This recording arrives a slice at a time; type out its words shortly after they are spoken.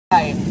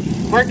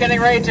We're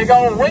getting ready to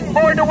go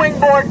wingboard to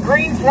wingboard,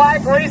 green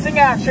flag racing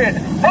action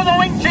for the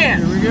wing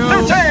chance. Here we go.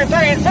 Through turn 3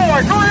 and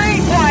 4, green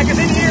flag is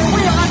in here.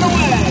 We are on the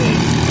way.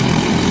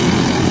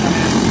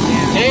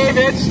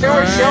 David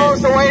Stewart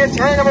shows the way to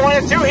turn number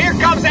 1 and 2. Here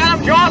comes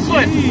Adam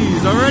Jocelyn.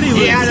 He's already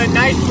loose. He had a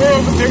nice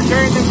move through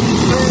turn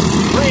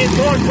 3 and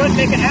 4. Couldn't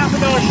make it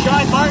happen though.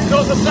 Sean Martin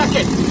goes to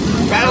second.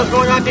 Battle's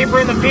going on deeper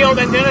in the field,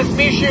 and Dennis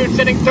Michaud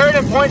sitting third,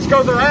 and points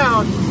goes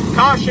around.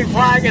 Caution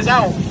flag is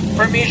out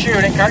for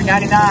Michaud in cart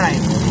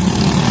 99.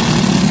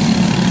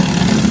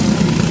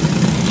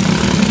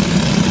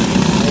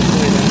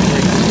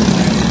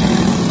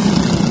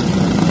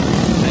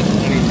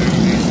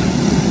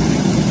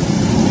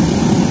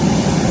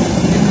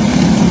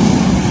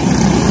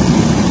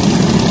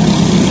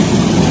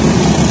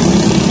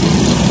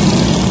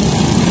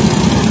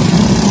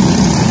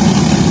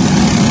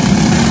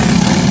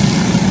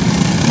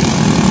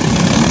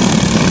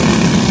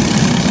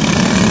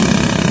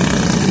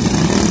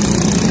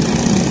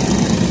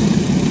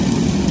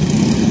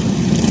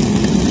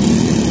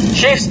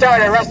 Chief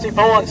started Rusty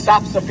Poland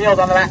stops the field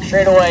on the back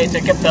straightaway to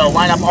get the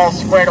lineup all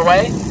squared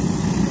away.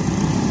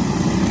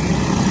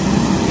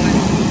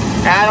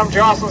 Adam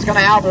Jocelyn's going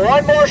to have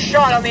one more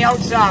shot on the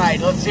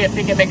outside. Let's see if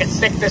he can make it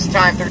stick this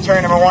time through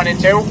turn number 1 and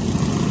 2. So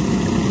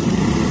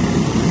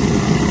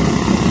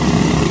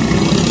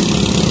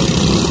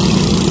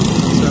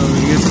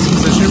he gets his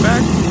position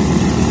back.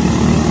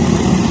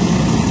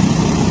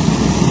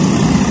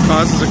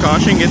 Causes a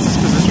caution, gets his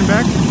position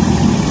back.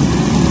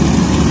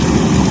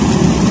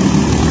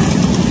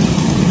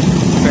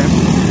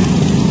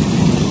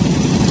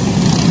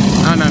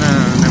 No,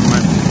 never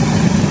mind.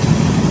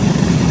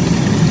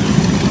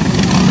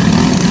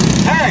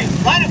 Alright,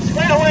 line up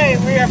squared away.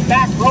 We are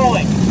back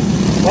rolling.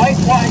 White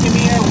flag in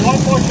the air, one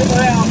more trip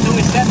around until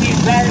we set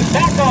these drivers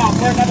back off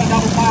for another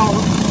double mile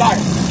start.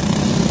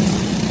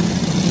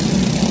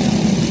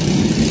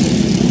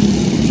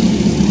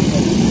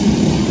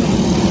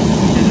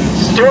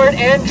 Stewart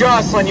and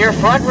Jocelyn, your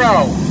front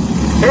row.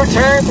 Through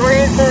turn 3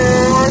 and 4,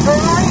 the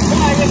right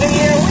flag is in the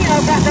air. We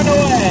are back on the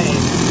way.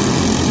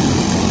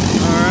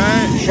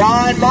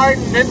 Sean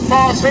Martin didn't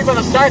fall asleep on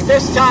the start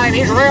this time.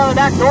 He's right on the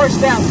back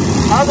doorstep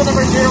of the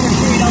number 0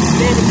 machine up to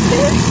David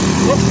Stewart.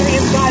 Looks to the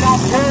inside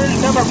off turn.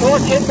 Number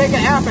 4 can't make it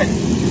happen.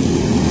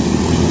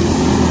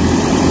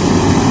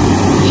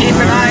 Keep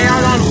an eye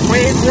out on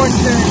Wade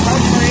Worcester,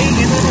 number 8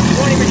 in number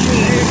 20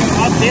 machine.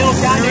 Up Dale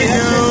Gagne.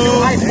 That's your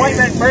two high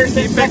appointment. First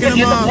and second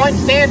in the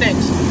point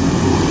standings.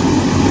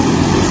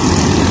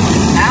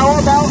 How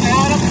about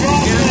Adam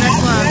Jocelyn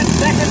out that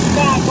second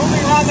spot,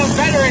 moving on the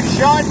veteran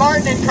Sean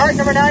Martin in cart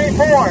number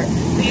 94.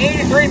 The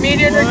 83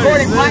 Median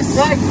Recording Black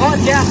Flag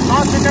Podcast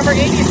sponsor number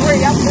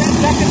 83 up to that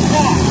second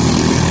spot.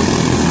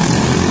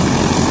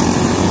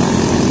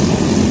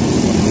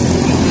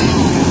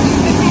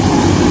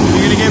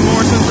 You're going to get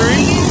Morrison 3?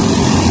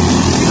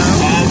 No.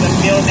 As the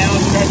field now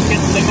starts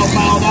getting single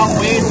filed out,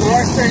 Wade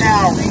Worcester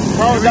now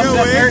goes up to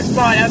the third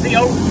spot as the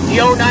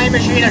 09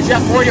 machine of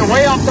Jeff Warrior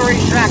way off the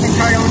racetrack in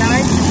cart 09.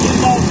 He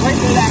falls right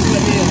to the back of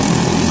the field.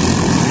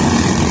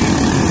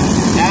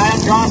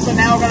 Adam Jocelyn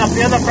now going to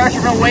feel the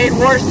pressure from Wade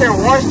Worcester.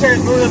 Worcester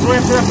is moving his way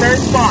up to the third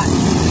spot.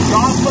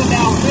 Jocelyn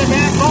now to the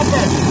back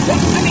bumper.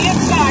 Looks to the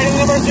inside of the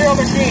number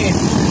 0 machine.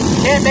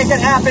 Can't make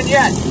it happen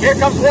yet. Here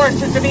comes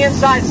Worcester to the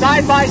inside.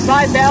 Side by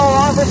side battle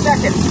on for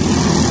second.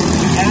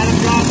 Adam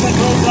Jocelyn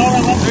goes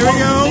over. Let's go.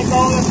 Take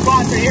over the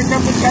sponsor. Here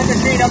comes the 10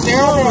 machine up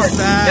there.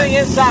 To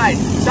the inside.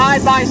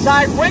 Side by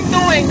side. Wing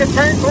to wing to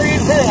turn 3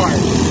 and 4.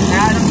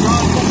 Adam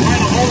Jocelyn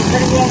trying to hold it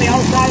pretty well on the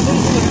outside.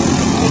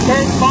 The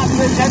third spot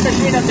for the 10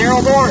 machine of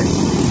Daryl Board.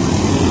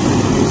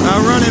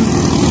 Run him.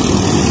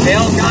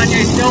 Dale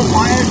Gagne still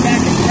fires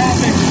back in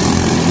traffic.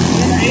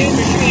 Number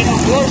 8 machine of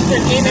Worcester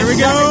came in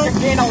second to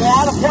gain a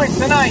lot of points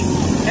tonight.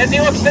 As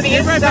he looks to the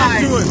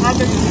inside of the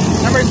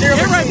number 0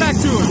 Get right back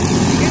to him.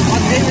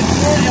 David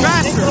Stewart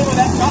and take over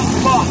that top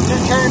spot to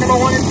turn number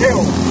 1 and 2.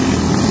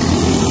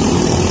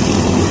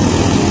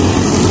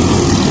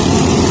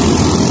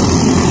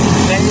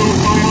 Single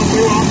file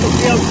through off the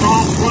field.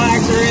 Cross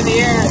flags are in the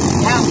air.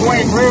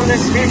 Halfway through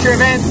this feature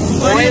event.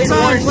 Wade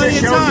Worcester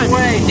shows the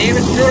way.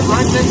 David Stewart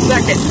runs in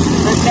second.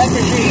 The 10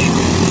 machine.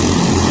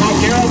 Now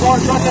Darryl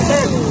Moore tries to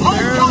third.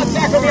 Hard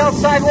contact on the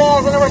outside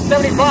walls of number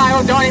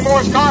 75. Donnie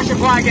Moore's caution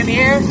flag in the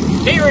air.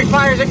 He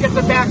refires it, gets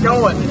it back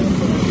going.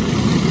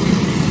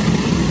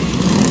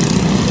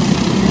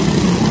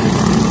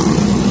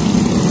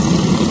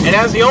 And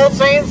as the old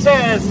saying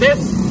says,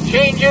 this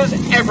changes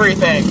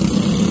everything.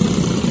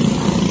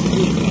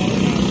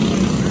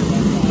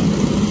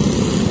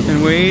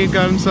 And Wade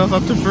got himself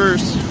up to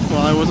first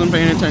while I wasn't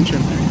paying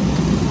attention.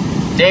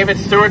 David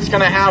Stewart's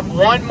going to have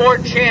one more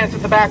chance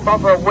at the back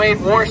bumper of Wade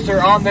Worcester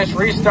on this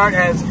restart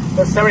as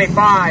the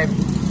 75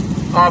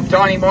 of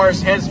Donnie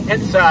Morris his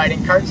pit side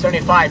in cart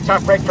 75.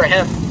 Tough break for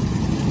him.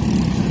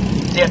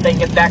 See if they can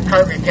get that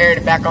cart repaired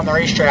and back on the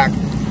racetrack.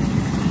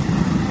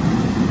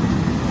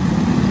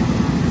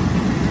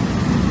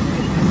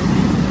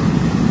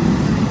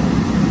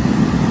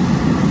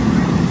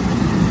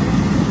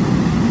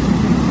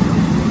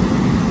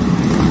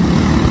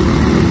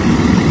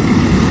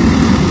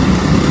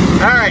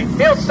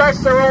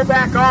 starts to roll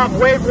back off.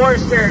 Wade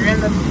Worcester in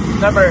the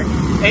number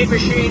 8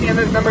 machine, and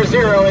the number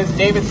 0 is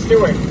David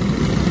Stewart.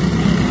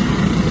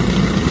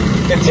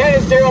 The 10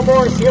 is Daryl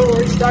Morris. He'll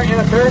restart in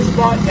the 3rd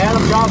spot.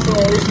 Adam Johnson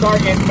will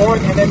restart in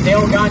 4th, and then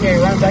Dale Gagne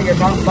rounds out your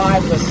top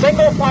 5 with a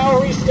single file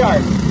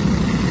restart.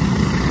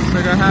 So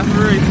I got half a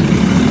race.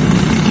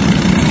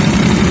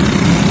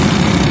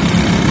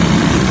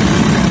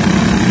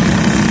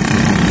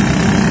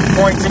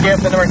 Going to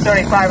give the number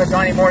 35 of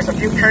Donnie Morris a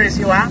few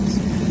courtesy laps.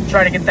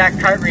 Try to get that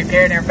kart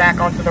repaired and back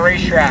onto the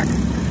racetrack.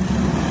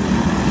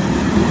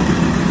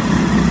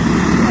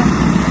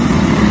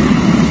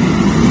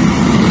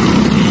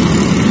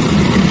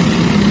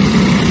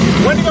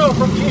 One to go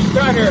from Chief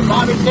Starter,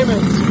 Bobby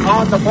Timmons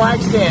on the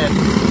flag stand.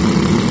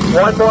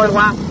 One more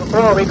lap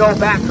before we go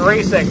back to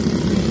racing.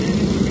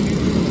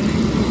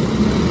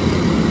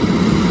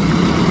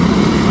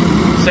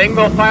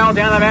 Single file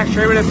down the back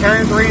straight to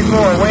turn 3 and 4.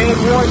 Wade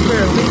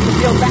Worcester leads the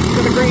field back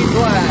to the green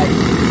flag.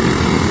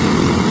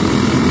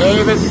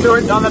 David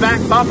Stewart on the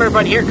back bumper,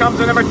 but here comes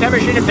the number 10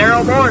 machine of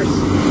Daryl Morse.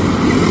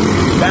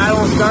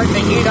 Battle starting to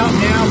heat up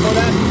now for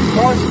that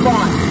 4th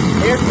spot.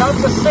 Here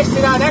comes the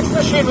 69X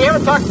machine. We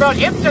haven't talked about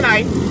him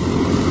tonight.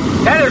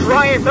 That is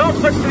Ryan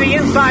Phillips. Looks to the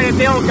inside of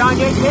Dale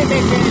Gagne. Can't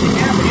make anything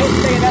happen. He'll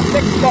stay in that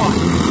 6th spot.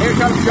 Here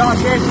comes Josh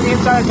Harris to the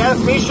inside of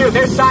Dennis Michaud.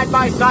 They're side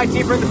by side,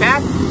 deeper in the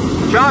back.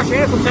 Josh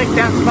Harris will take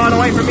that spot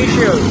away from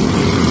Michaud.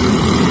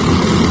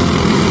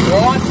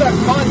 Lots of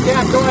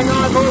contact going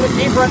on a little bit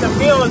deeper in the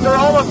field as they're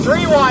almost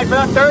 3 wide for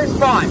that 3rd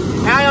spot.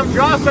 Adam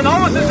Johnson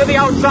almost into the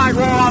outside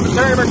wall on the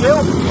turn number 2.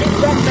 Keeps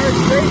that turn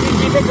straight to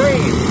keep it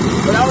green.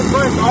 But that was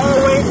first all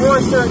Wade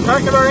Worcester in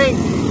turn number 8.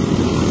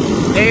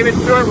 David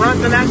Stewart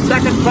runs in that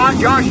 2nd spot.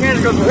 Josh Harris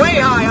goes way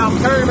high off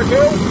turn number 2.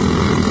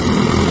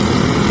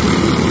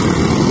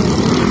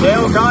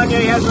 Dale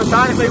Gagne has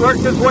methodically worked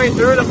his way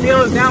through the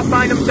field, has now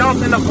find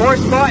himself in the 4th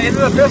spot. Into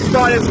the 5th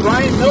spot is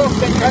Ryan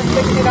Phillips in turn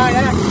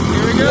 69X.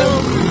 Here we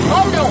go.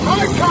 Oh no,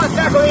 hard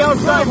contact on the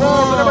outside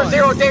wall of number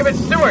 0, David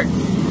Stewart.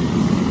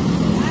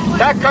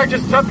 That car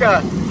just took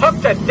a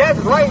hook to dead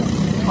right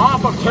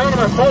off of turn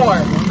number 4.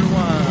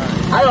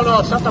 I don't know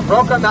if something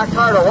broke on that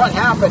car or what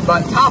happened,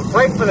 but top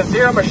brake for the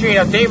 0 machine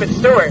of David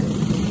Stewart.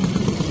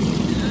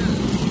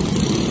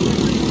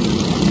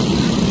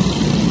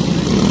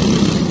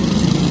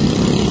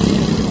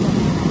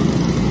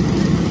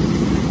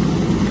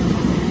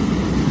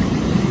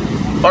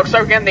 Looks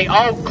like again the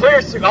all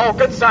clear, all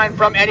good sign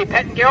from Eddie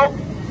Pettengill.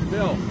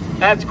 Bill.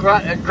 That's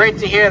great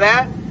to hear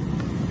that.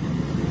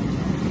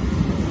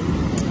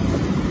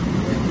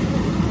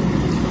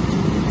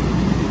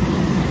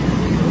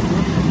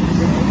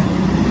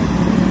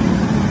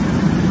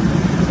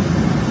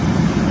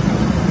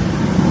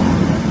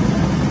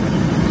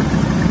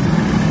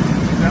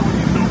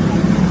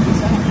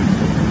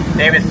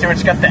 David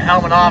Stewart's got the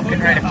helmet off,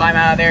 getting ready to climb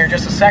out of there in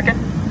just a second.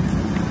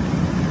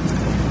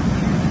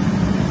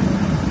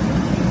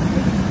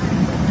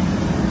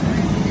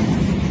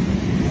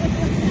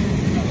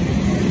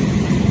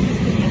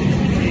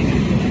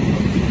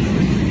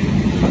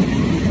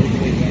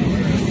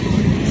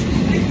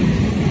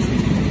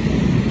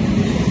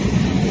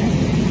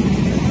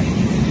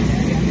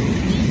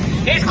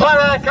 He's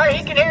climbing out of the car.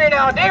 He can hear you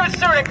now. David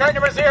Stewart in car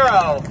number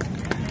 0.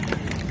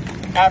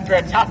 After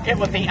a top hit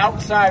with the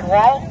outside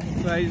wall.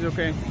 He's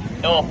okay.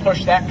 He'll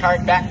push that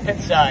cart back pit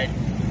side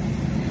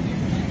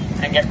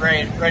and get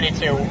ready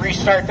to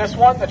restart this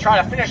one to try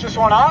to finish this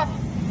one off.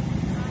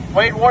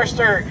 Wade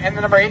Worcester in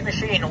the number 8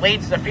 machine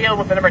leads the field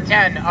with the number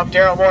 10 of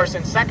Daryl Morris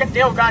in 2nd.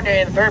 Dale Gagne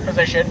in 3rd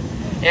position.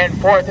 In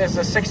 4th is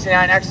the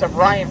 69X of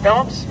Ryan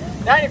Phillips.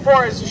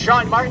 94 is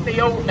Sean Martin, the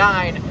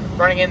 09,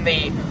 running in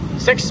the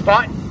 6th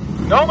spot.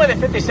 Normally the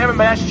 57,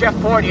 but that's Jeff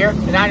Ford here.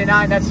 The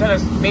 99, that's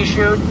Dennis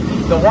Michaud.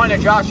 The 1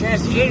 of Josh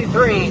Harris. The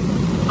 83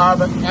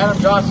 of Adam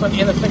Jocelyn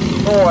in the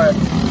 64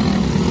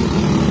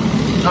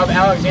 of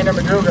Alexander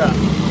Madruga.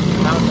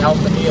 Out to help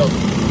the field.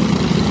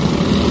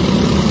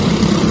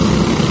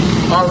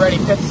 Already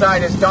pit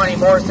side is Donnie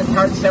Morrison,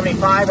 cart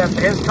 75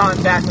 after his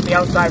contact with the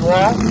outside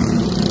wall.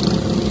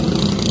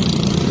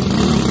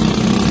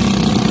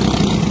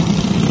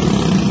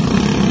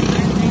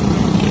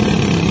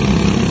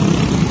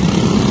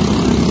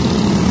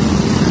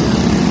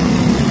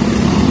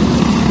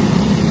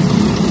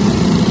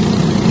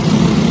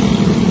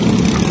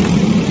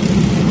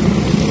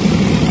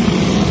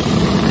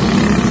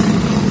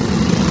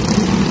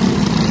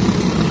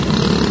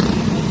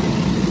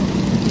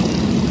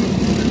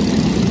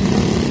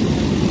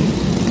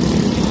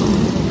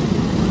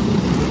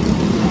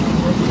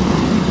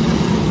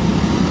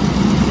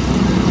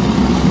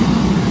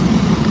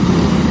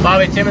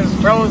 Bobby Timmons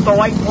throws the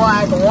white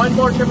flag. One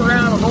more trip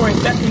around before we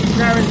set these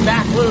drivers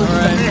back loose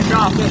to finish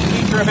off this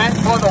feature event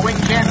for the Wing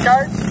Champ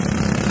carts.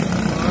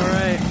 All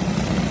right.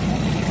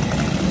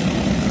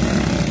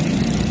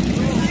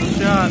 Good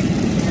shot.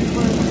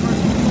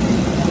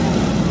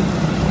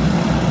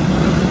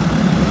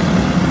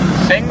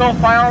 Single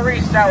file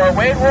restart where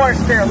Wade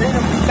Worcester leads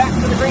them back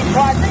to the green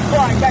flag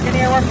back in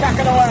here, we're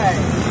backing away.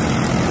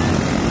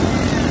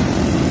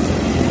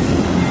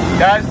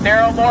 Does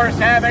Daryl Morris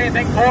have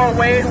anything for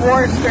Wade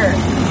Worcester?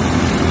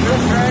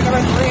 Turn number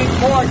 3 and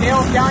 4.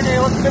 Dale Gagne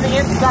looks to the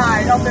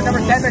inside of the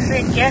number 10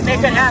 machine. Can't make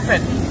it happen.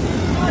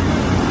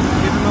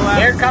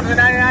 Here comes the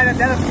 99 of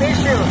Dennis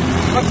Mishu.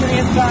 Looks to the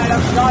inside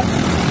of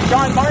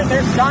John Martin.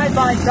 They're side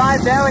by side,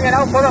 battling it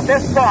out for the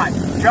 5th spot.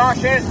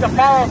 Josh is to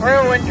follow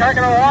through in car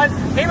number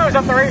 1. He moves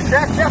up the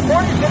racetrack. Jeff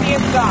Forney's to the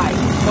inside.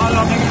 Thought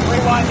it'll make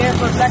it 3-1 there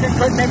for a second.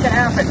 Couldn't make it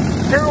happen.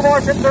 2 more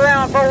trips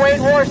around for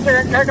Wade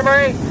Worcester in car number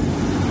 8.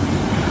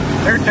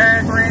 Third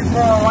turn, 3 and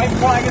 4. White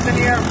flag is in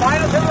the air.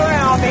 Final turn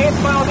around. The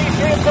 8th mile lead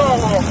chance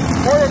oval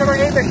for the number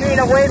 8 machine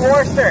of Wade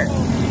Worcester.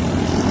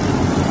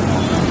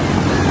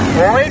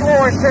 Wade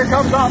Worcester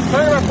comes off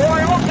turn number 4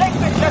 and will take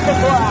the checkered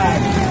flag.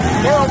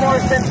 Daryl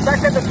Morrison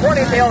second, the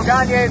 20 Dale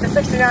Gagne, the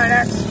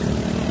 69X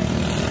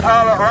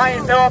of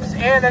Ryan Phillips,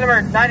 and the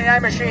number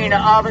 99 machine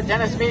of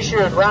Dennis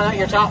Mishu. Round out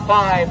your top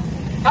 5.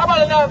 How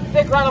about another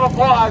big round of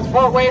applause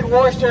for Wade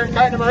Worcester in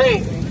car number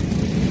 8.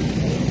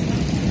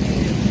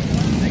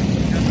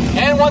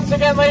 And once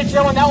again, ladies and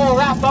gentlemen, that will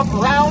wrap up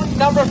round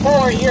number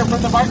 4 here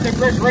from the Bartlet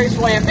Bridge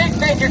Raceway. A big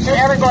thank you to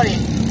everybody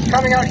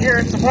coming out here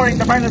and supporting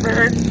the Bartlet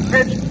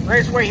Bridge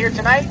Raceway here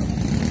tonight.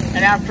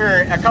 And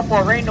after a couple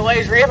of rain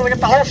delays, we were able to get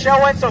the whole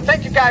show in. So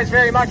thank you guys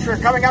very much for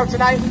coming out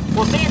tonight.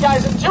 We'll see you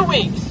guys in 2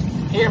 weeks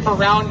here for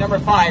round number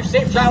 5.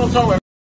 Safe travels over.